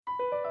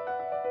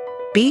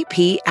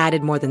BP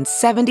added more than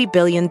 $70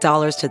 billion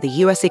to the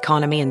U.S.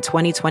 economy in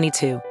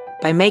 2022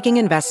 by making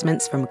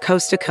investments from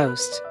coast to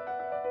coast.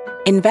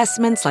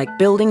 Investments like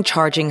building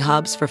charging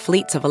hubs for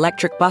fleets of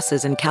electric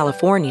buses in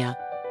California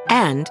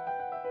and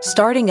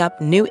starting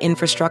up new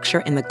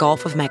infrastructure in the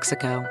Gulf of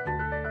Mexico.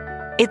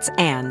 It's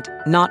and,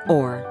 not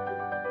or.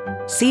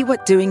 See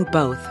what doing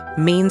both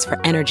means for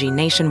energy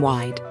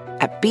nationwide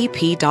at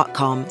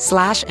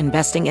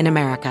bp.com/investing in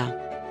America.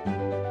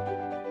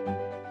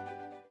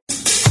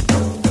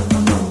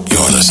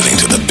 You're listening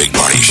to The Big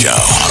Party Show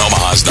on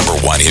Omaha's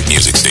 #1 hit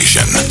music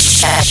station.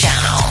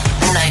 Channel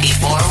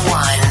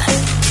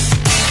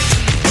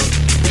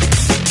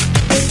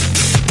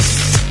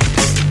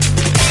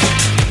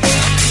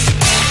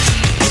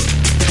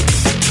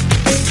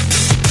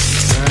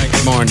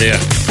Good morning to you.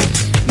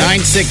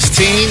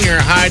 9:16, your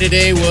high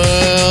today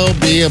will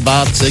be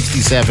about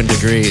 67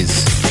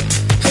 degrees.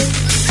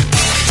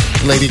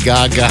 Lady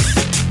Gaga.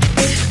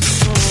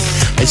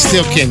 I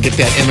still can't get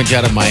that image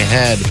out of my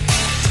head.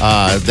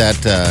 That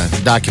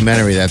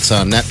documentary that's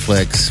on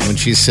Netflix when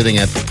she's sitting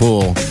at the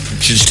pool.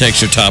 She just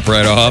takes her top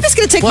right off. I'm just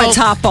going to take my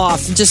top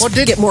off and just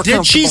get more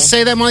comfortable. Did she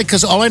say that, Molly?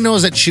 Because all I know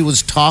is that she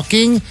was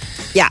talking.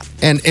 Yeah.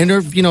 And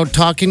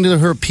talking to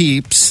her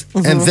peeps,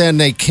 and then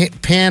they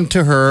pan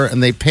to her,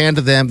 and they pan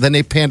to them, then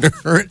they pan to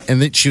her,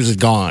 and then she was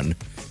gone.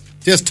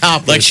 Just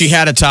topless. Like she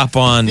had a top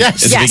on at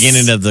the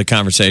beginning of the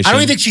conversation. I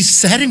don't even think she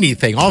said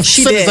anything. All of a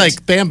sudden, it's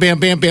like bam, bam,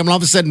 bam, bam, and all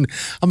of a sudden,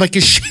 I'm like,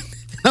 is she...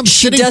 I'm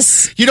sitting.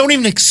 You don't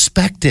even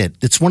expect it.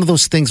 It's one of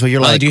those things where you're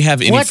like, do you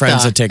have any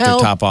friends that take their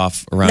top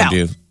off around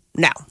you?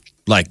 No.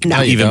 Like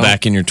even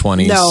back in your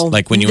 20s? No.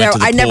 Like when you went to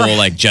the pool,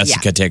 like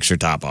Jessica takes her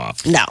top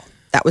off? No.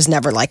 That was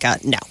never like a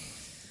no.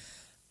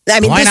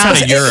 I mean, why this not?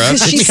 was Europe.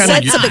 She kind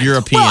of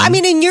European. Well, I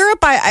mean, in Europe,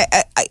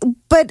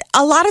 but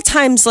a lot of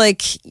times,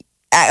 like,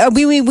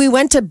 we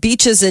went to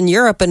beaches in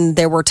Europe and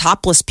there were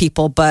topless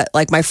people, but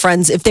like my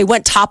friends, if they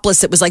went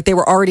topless, it was like they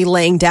were already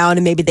laying down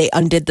and maybe they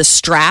undid the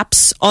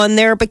straps on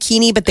their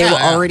bikini, but they were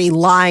already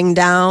lying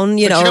down,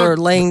 or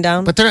laying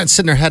down. But they're not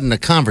sitting there having a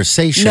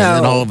conversation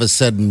and all of a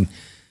sudden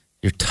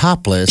you're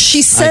topless.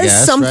 She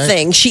says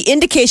something. Right? She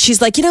indicates,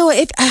 she's like,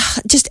 I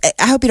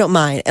hope you don't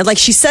mind. And like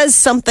she says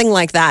something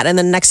like that. And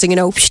then next thing you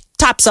know,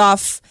 tops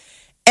off.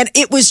 And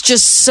it was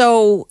just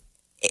so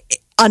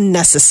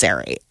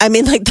unnecessary. I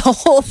mean, like the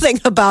whole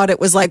thing about it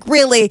was like,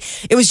 really,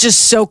 it was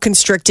just so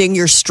constricting.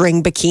 Your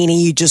string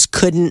bikini, you just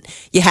couldn't.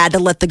 You had to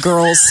let the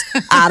girls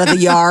out of the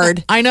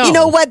yard. I know. You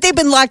know what? They've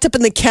been locked up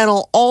in the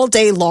kennel all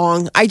day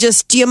long.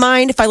 Do you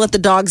mind if I let the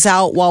dogs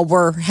out while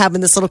we're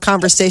having this little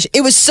conversation?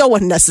 It was so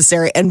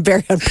unnecessary and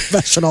very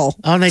unprofessional.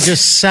 Oh, and they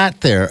just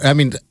sat there. I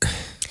mean,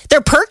 they're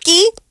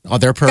perky. Oh,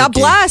 they're perky. God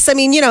bless. I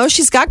mean,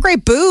 she's got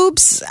great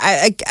boobs.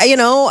 I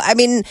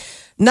mean,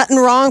 nothing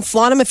wrong.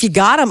 Flaunt them if you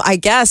got them, I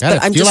guess. Yeah,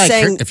 but I'm just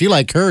saying. If you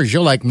like hers,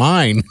 you'll like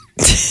mine.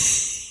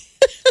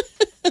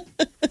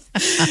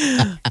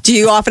 Do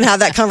you often have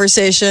that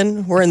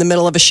conversation? We're in the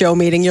middle of a show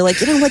meeting. You're like,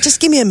 you know what? Just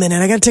give me a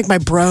minute. I got to take my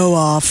bro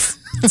off.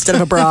 Instead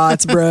of a bra,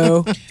 it's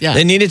bro. Yeah.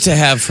 They needed to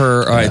have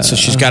her. All right, so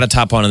she's got a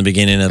top on in the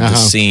beginning of the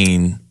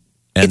scene.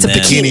 And it's a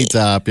bikini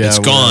top. Yeah, it's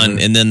gone.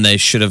 And then they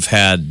should have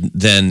had,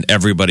 then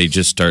everybody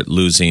just start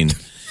losing.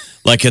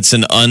 Like it's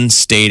an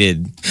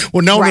unstated.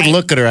 Well, no one would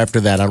look at her after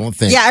that, I don't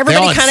think. Yeah,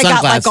 everybody kind of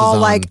got like all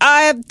like,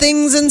 I have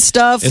things and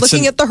stuff, It's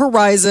looking at the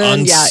horizon.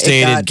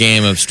 Unstated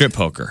game of strip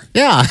poker.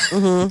 Yeah.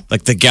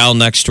 Like the gal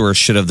next to her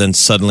should have then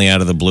suddenly out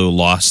of the blue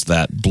lost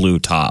that blue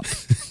top.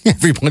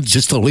 Everyone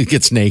just totally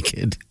gets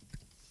naked.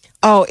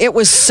 Oh, it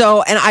was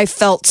so, and I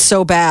felt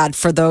so bad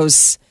for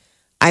those.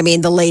 I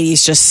mean, the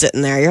ladies just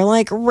sitting there. You're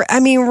like,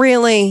 I mean,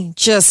 really,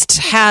 just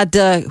had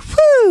to,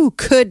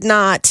 could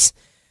not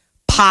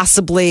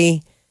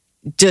possibly,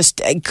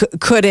 just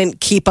couldn't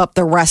keep up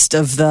the rest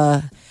of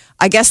the.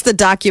 I guess the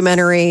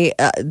documentary,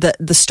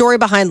 the story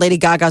behind Lady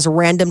Gaga's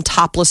random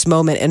topless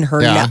moment in her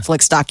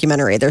Netflix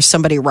documentary. There's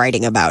somebody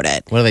writing about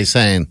it. What are they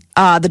saying?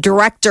 The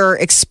director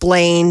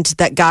explained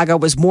that Gaga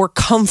was more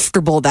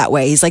comfortable that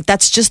way. He's like,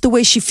 that's just the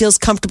way she feels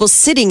comfortable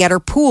sitting at her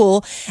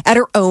pool at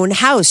her own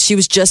house. She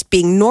was just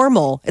being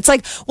normal. It's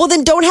like, well,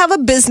 then don't have a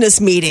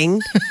business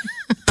meeting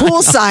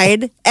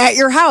poolside at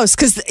your house,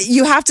 because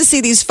you have to see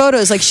these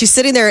photos. Like she's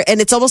sitting there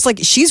and it's almost like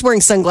she's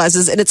wearing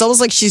sunglasses and it's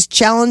almost like she's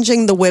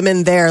challenging the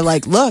women there.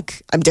 Like, look,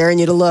 I'm daring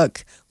you to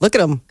look. Look at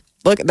them.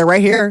 Look, they're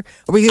right here.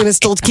 Are we going to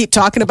still keep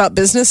talking about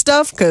business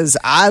stuff? Because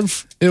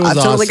I've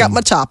totally got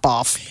my top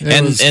off.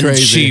 And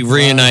she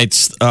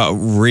reignites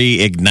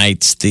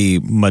the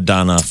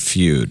Madonna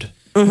feud.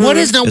 Mm-hmm. What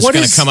is going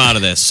to come out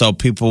of this? So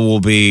people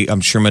will be.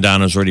 I'm sure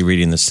Madonna's already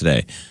reading this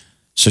today.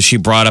 So she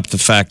brought up the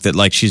fact that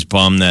like she's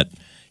bummed that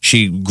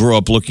she grew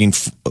up looking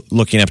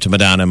up to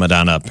Madonna.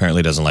 Madonna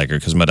apparently doesn't like her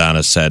because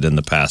Madonna said in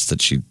the past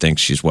that she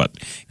thinks she's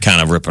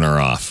kind of ripping her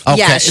off. Okay,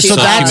 yeah, so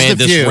she made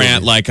this feud.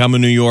 rant like, I'm a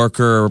New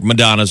Yorker,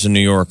 Madonna's a New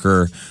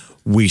Yorker.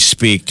 We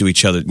speak to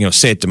each other,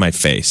 say it to my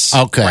face.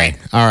 Okay. Right.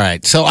 All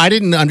right. So I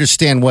didn't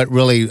understand what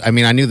really, I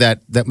mean, I knew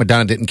that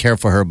Madonna didn't care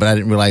for her, but I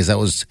didn't realize that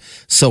was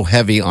so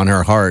heavy on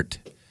her heart.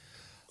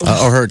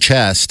 or her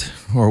chest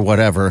or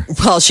whatever.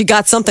 Well, she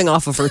got something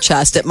off of her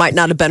chest. It might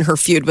not have been her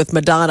feud with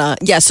Madonna.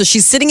 Yeah, so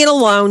she's sitting in a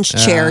lounge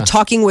chair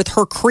talking with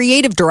her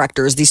creative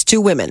directors, these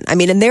two women. I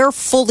mean, and they're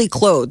fully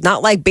clothed,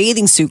 not like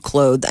bathing suit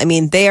clothed. I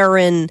mean, they are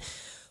in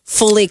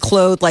fully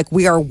clothed, like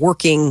we are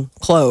working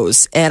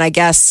clothes. And I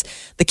guess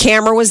the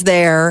camera was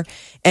there.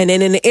 And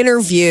in an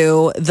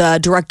interview, the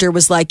director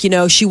was like,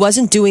 she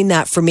wasn't doing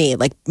that for me,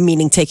 like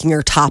meaning taking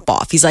her top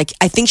off. He's like,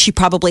 I think she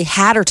probably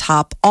had her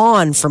top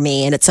on for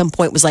me. And at some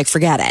point was like,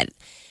 forget it.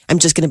 I'm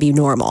just going to be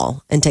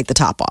normal and take the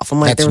top off. I'm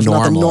like, there was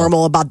nothing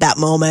normal about that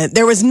moment.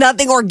 There was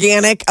nothing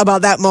organic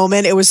about that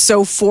moment. It was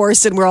so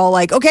forced. And we're all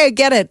like, okay,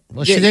 get it.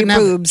 Well, she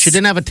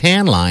didn't have a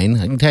tan line.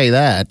 I can tell you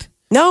that.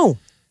 No.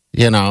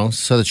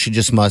 So that she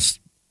just must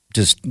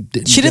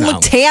she didn't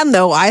look tan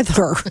though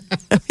either.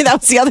 I mean,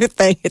 that was the other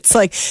thing. It's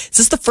like, is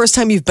this the first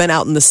time you've been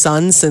out in the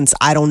sun since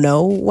I don't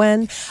know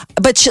when?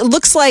 But it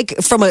looks like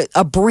from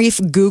a brief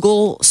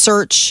Google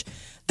search,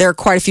 there are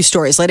quite a few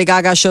stories. Lady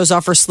Gaga shows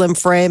off her slim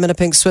frame in a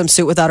pink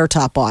swimsuit without her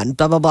top on.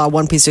 Blah, blah, blah.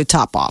 One piece of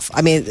top off.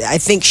 I mean, I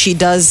think she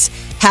does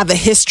have a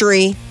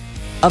history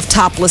of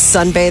topless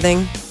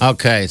sunbathing.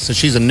 Okay, so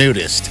she's a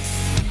nudist.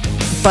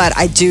 But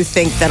I do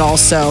think that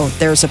also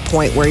there's a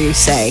point where you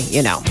say,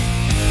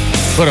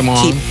 put them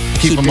on.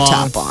 Keep them your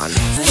on. top on.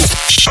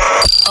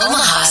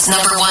 Omaha's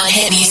number one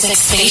hit music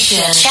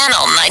station,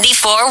 Channel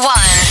 94.1.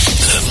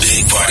 The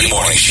Big Party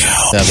Morning Show.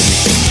 70.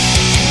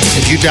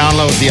 Did you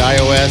download the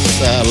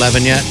iOS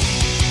 11 yet?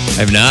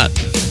 I've not.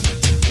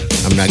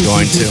 I'm not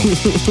going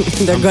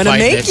to. They're going to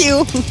make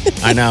you.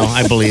 I know.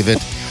 I believe it.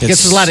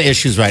 There's a lot of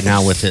issues right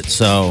now with it.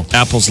 So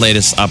Apple's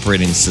latest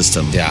operating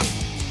system. Yeah.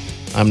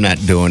 I'm not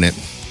doing it.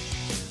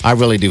 I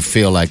really do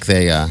feel like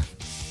they are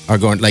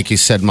going, like you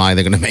said, they're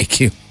going to make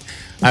you.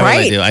 I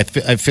really do. I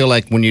feel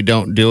like when you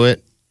don't do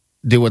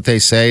what they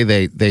say,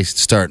 they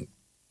start,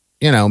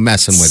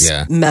 messing with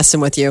you. Messing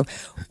with you.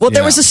 Well,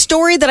 there was a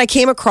story that I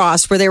came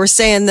across where they were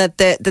saying that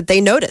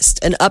they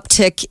noticed an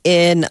uptick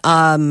in,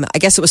 I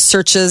guess it was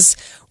searches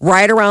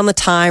right around the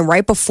time,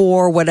 right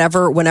before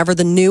whenever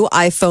the new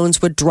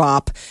iPhones would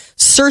drop,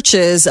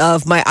 searches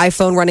of my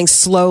iPhone running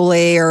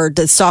slowly or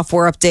the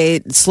software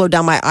update slowed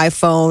down my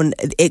iPhone.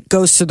 It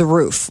goes through the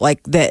roof.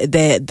 Like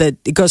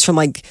it goes from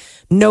like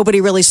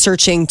nobody really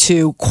searching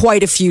to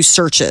quite a few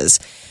searches.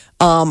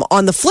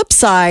 On the flip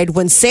side,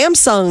 when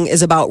Samsung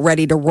is about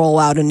ready to roll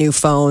out a new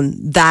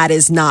phone, that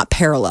is not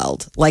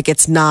paralleled. Like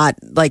it's not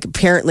like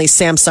apparently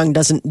Samsung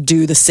doesn't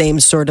do the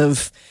same sort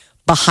of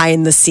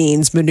behind the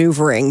scenes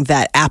maneuvering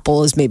that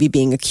Apple is maybe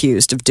being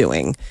accused of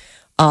doing.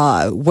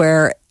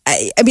 Where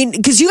I mean,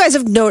 because you guys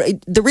have known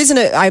the reason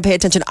I pay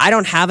attention. I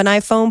don't have an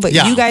iPhone, but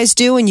you guys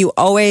do, and you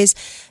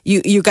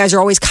guys are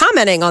always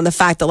commenting on the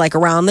fact that like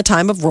around the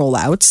time of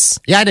rollouts,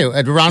 I do.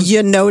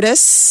 You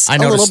notice a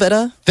little bit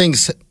of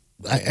things.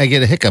 I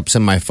get hiccups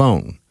in my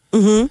phone.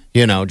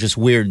 Mm-hmm. Just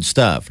weird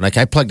stuff. Like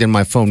I plugged in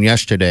my phone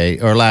yesterday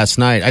or last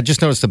night. I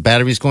just noticed the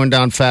battery's going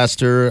down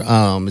faster.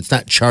 It's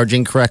not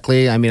charging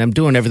correctly. I mean, I'm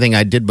doing everything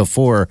I did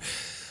before,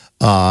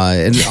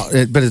 but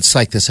it's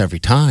like this every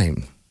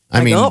time.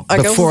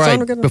 Before I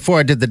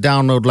did the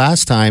download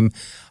last time,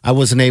 I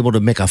wasn't able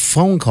to make a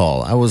phone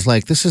call. I was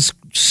like, this is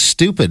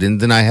stupid. And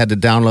then I had to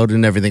download it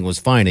and everything was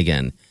fine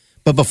again.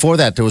 But before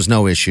that, there was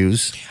no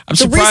issues. I'm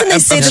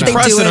surprised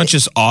they don't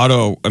just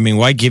auto. I mean,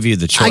 why give you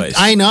the choice?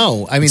 I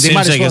know. I mean, they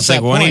might as well. It's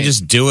like, why don't you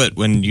just do it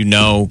when you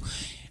know?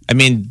 I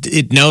mean,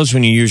 it knows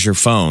when you use your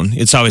phone.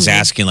 It's always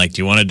asking, like,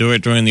 do you want to do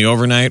it during the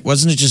overnight?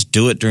 Wasn't it just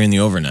do it during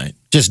the overnight?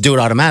 Just do it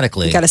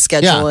automatically. You got to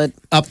schedule it.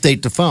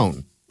 Update the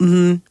phone.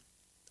 Mm-hmm.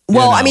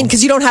 Well, I mean,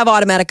 because you don't have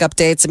automatic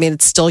updates. I mean,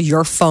 it's still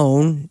your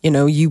phone.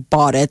 You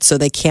bought it, so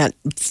they can't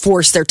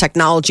force their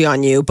technology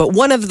on you. But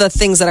one of the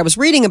things that I was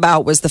reading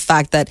about was the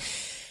fact that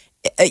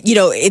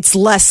it's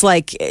less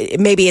like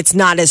maybe it's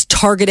not as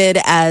targeted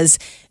as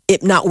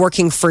it not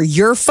working for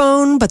your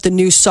phone, but the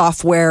new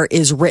software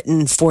is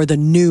written for the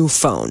new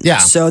phone. Yeah.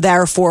 So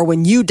therefore,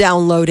 when you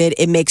download it,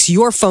 it makes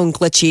your phone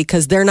glitchy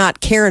because they're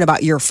not caring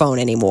about your phone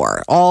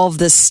anymore. All of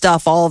this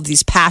stuff, all of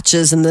these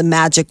patches and the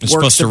magic it's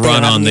works. Supposed to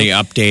run on the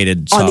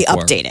updated software. On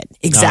the updated,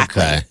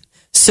 exactly. Okay.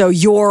 So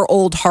your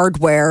old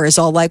hardware is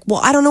all like, well,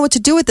 I don't know what to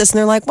do with this. And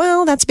they're like,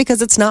 well, that's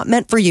because it's not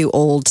meant for you,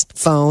 old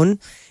phone.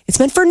 It's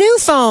meant for new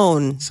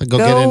phone. So go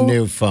get a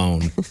new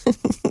phone.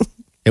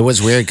 It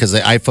was weird because the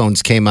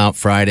iPhones came out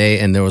Friday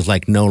and there was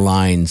like no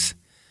lines.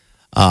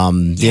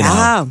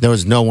 There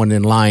was no one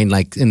in line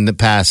like in the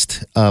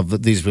past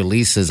of these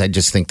releases. I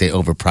just think they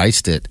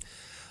overpriced it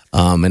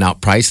and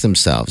outpriced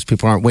themselves.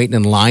 People aren't waiting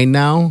in line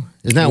now.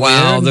 Isn't that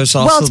weird? There's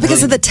also it's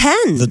because of the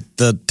 10.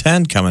 The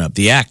 10 coming up,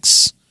 the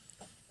X.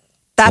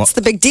 That's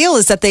the big deal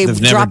is that they've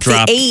never dropped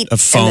dropped the 8. a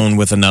phone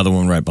with another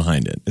one right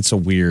behind it. It's a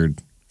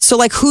weird. So,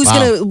 like, who's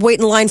going to wait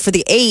in line for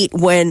the 8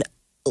 when,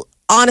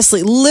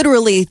 honestly,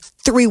 literally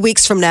 3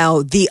 weeks from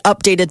now, the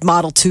updated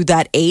Model 2,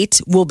 that 8,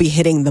 will be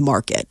hitting the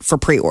market for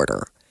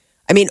pre-order?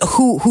 I mean,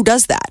 who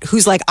does that?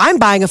 Who's like, I'm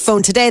buying a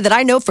phone today that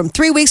I know from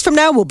 3 weeks from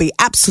now will be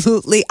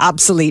absolutely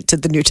obsolete to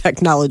the new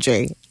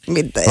technology? I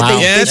mean,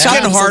 Yeah, it's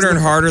getting harder and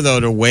themselves- harder though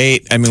to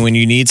wait. I mean, when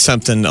you need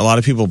something, a lot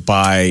of people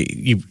buy.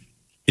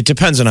 It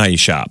depends on how you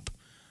shop.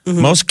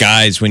 Most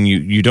guys, when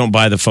you don't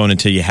buy the phone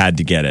until you had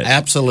to get it.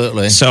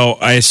 Absolutely. So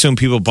I assume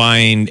people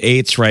buying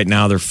 8s right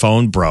now, their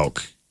phone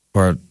broke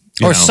or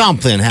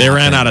something They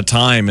ran happened. out of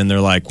time and they're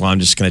like, well, I'm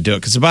just going to do it.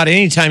 Because about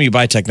any time you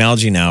buy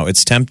technology now,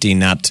 it's tempting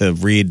not to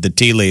read the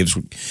tea leaves.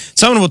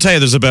 Someone will tell you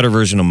there's a better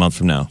version a month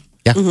from now.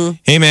 Yeah.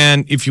 Hey,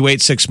 man, if you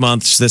wait 6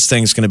 months, this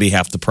thing's going to be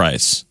half the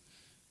price.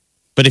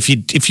 But if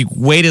you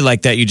waited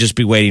like that, you'd just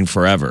be waiting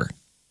forever.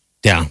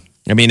 Yeah.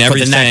 I mean, the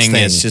next everything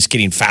thing. is just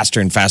getting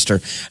faster and faster.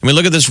 I mean,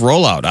 look at this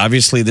rollout.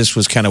 Obviously, this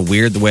was kind of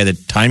weird the way the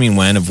timing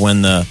went of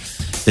when the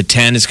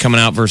 10 is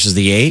coming out versus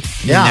the 8.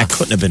 Yeah. that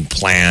couldn't have been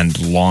planned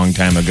a long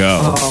time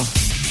ago.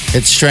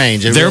 It's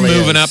strange. It They're really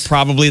moving is. up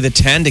probably the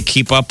 10 to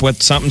keep up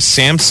with something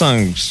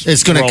Samsung's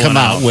It's going to rolling come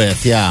out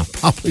with. Yeah,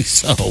 probably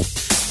so.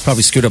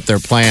 Probably screwed up their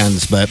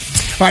plans. But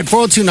all right,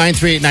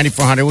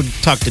 402-938-9400. We'll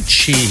talk to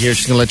Chi here.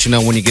 She's going to let you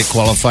know when you get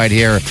qualified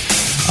here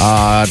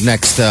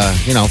next,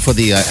 for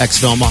the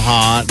Exit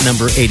Omaha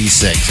number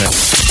 86. The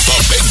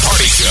Big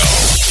Party Show.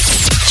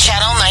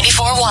 Channel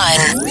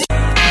 94.1.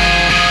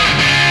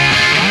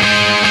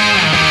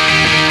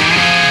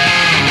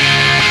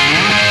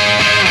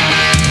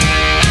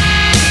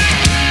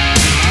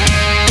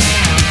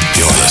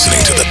 You're listening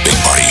to The Big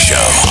Party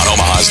Show on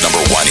Omaha's number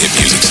 1 hit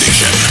music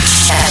station.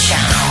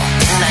 Channel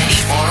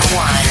 94.1.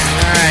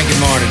 All right,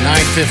 good morning.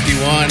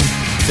 9:51.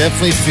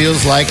 Definitely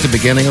feels like the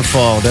beginning of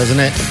fall, doesn't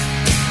it?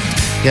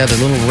 Yeah, the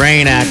little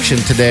rain action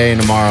today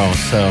and tomorrow.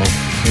 So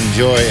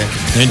enjoy it.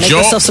 Make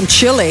yourself some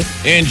chili.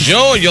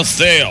 Enjoy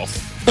yourself.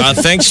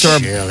 Thanks to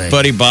Chili. our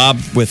buddy Bob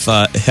with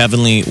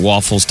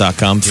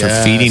heavenlywaffles.com for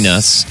Yes. feeding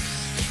us.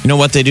 You know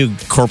what? They do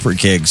corporate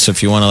gigs. So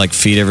if you want to like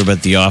feed everybody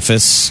at the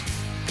office,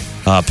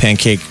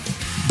 Pancake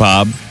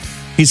Bob,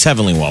 he's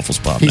Heavenly Waffles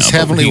Bob He's now.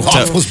 Heavenly To-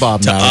 Waffles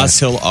Bob to now. us,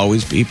 he'll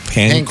always be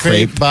Pancake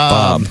Pancake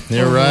Bob.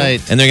 You're right.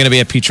 And they're going to be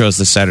at Petro's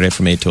this Saturday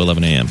from 8 to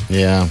 11 a.m.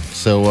 Yeah.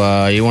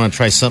 So you want to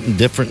try something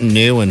different and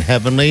new and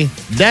heavenly?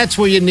 That's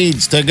where you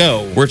needs to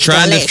go. We're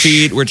trying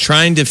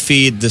Delish. to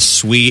feed the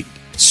sweet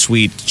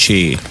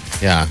Chi.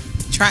 Yeah.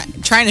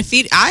 Trying to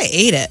feed. I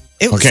ate it.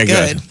 It was Okay,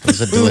 good. good. It's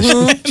a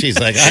delicious. She's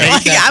like, I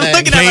hate that I'm thing.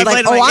 looking at my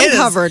plate. Like, it I'm is-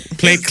 covered.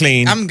 Plate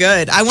clean. I'm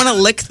good. I want to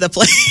lick the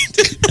plate.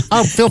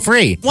 Oh, feel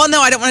free. Well,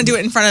 no, I don't want to do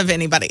it in front of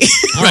anybody.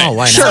 Oh,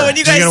 why not? So when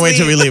you She's guys going to wait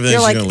till we leave, leave. And then You're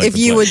she's like, gonna lick if the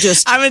you plate. would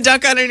just. I'm gonna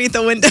duck underneath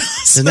the window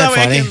so that that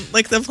way I funny? can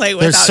lick the plate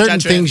There's without certain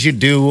judgment. things you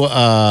do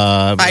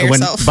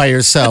yourself. by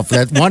yourself.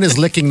 That one is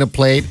licking the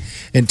plate,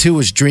 and two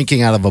is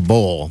drinking out of a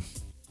bowl.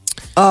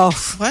 Oh,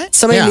 What?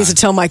 somebody Yeah. needs to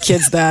tell my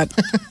kids that.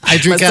 I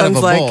drink My out of a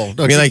son's like- bowl.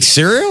 I mean, like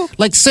cereal?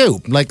 Like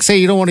soup. Like, say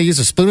you don't want to use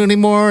a spoon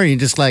anymore, and you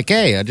just like,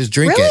 hey, I just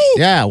drink Really? it.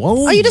 Yeah.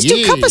 Whoa, Oh, you just do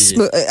yeah. cup of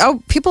smooth.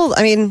 Oh, people.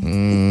 I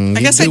mean,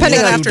 I guess I do depending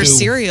that on- after do.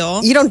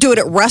 cereal. you don't do it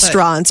at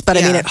restaurants, but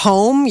I mean, yeah. at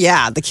home,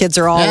 yeah, the kids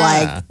are all Yeah.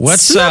 like,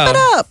 What's, snap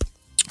it up.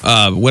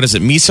 What is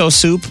it? Miso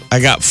soup? I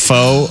got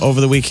pho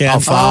over the weekend. Oh,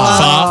 pho.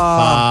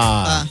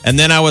 And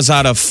then I was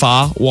out of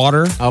pho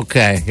water.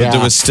 Okay. But Yeah. there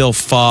was still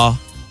pho,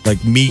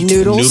 like meat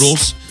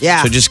Noodles?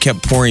 Yeah. So I just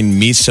kept pouring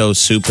miso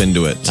soup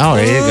into it. Oh,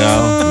 there you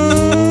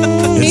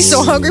go. He's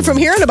so hungry from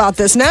hearing about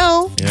this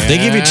now. They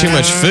give you too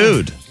much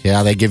food.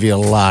 Yeah, they give you a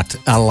lot.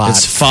 A lot.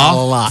 It's pho?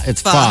 A lot.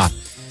 It's pho.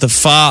 The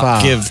pho Pho.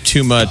 give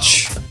too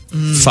much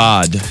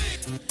fod.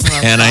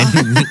 And I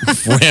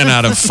ran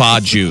out of pho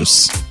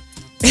juice.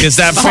 Is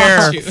that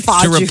fair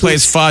Pho to juice.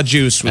 replace pho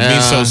juice with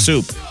miso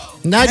soup?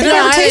 No, It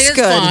never tastes it's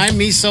good. fine.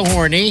 Me so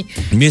horny.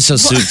 Miso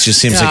soup just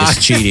seems like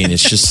it's cheating.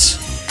 It's just,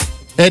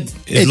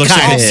 it looks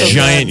like kinda a is.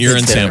 giant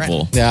urine It's different.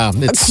 sample. Yeah,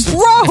 it's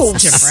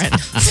Gross.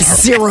 Different.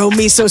 Zero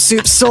miso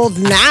soup sold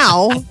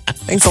now.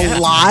 Thanks a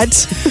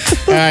lot.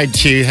 all right.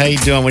 Chi, how you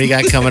doing? What do you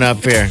got coming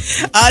up here?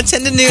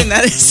 10 to noon.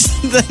 That is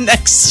the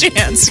next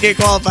chance to get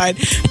qualified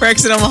for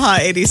Exit Omaha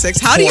 86.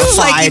 How do you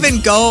Qualified.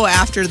 even go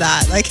after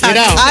that? Like, how You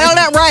know. I don't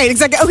know. Right.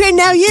 Exactly. Okay,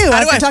 now you.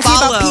 How do After I talking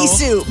about follow? pea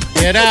soup.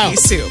 Get out. Pea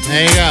soup.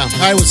 There you go. All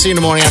right, we'll see you in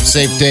the morning. Have a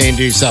safe day and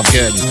do yourself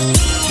good.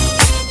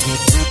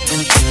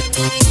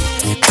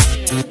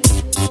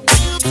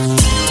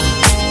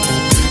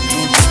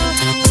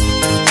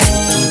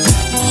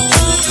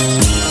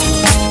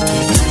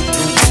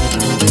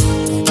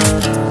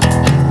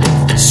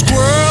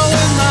 Squirrel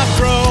in my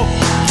fro.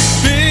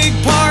 Big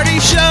party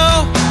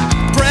show.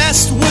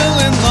 Breast will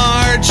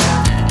enlarge.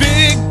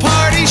 Big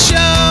party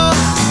show.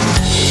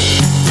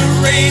 The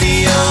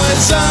radio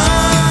is on.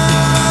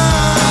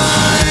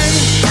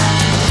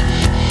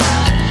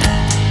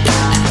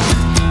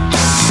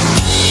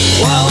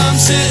 While I'm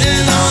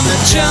sitting on the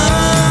john.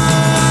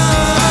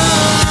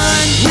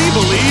 We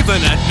believe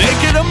in a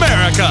naked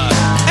America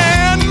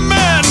and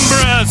man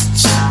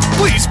breasts.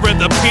 Please spread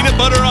the peanut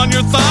butter on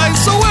your thighs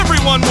so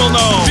everyone will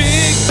know.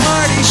 Big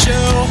party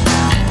show.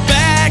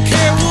 Back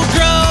hair will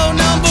grow.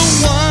 Number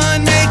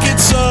one, make it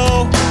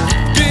so.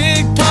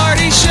 Big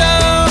party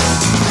show.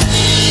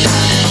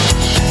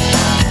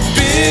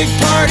 Big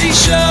party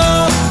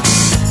show.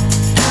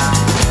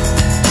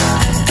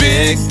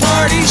 Big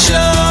party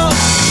show.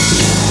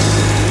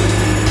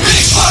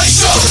 Big Party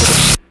Show.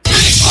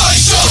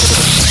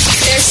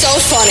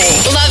 funny.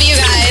 Love you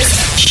guys.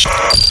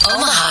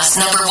 Omaha's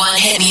 #1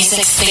 hit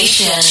music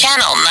station.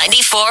 Channel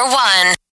 94.1.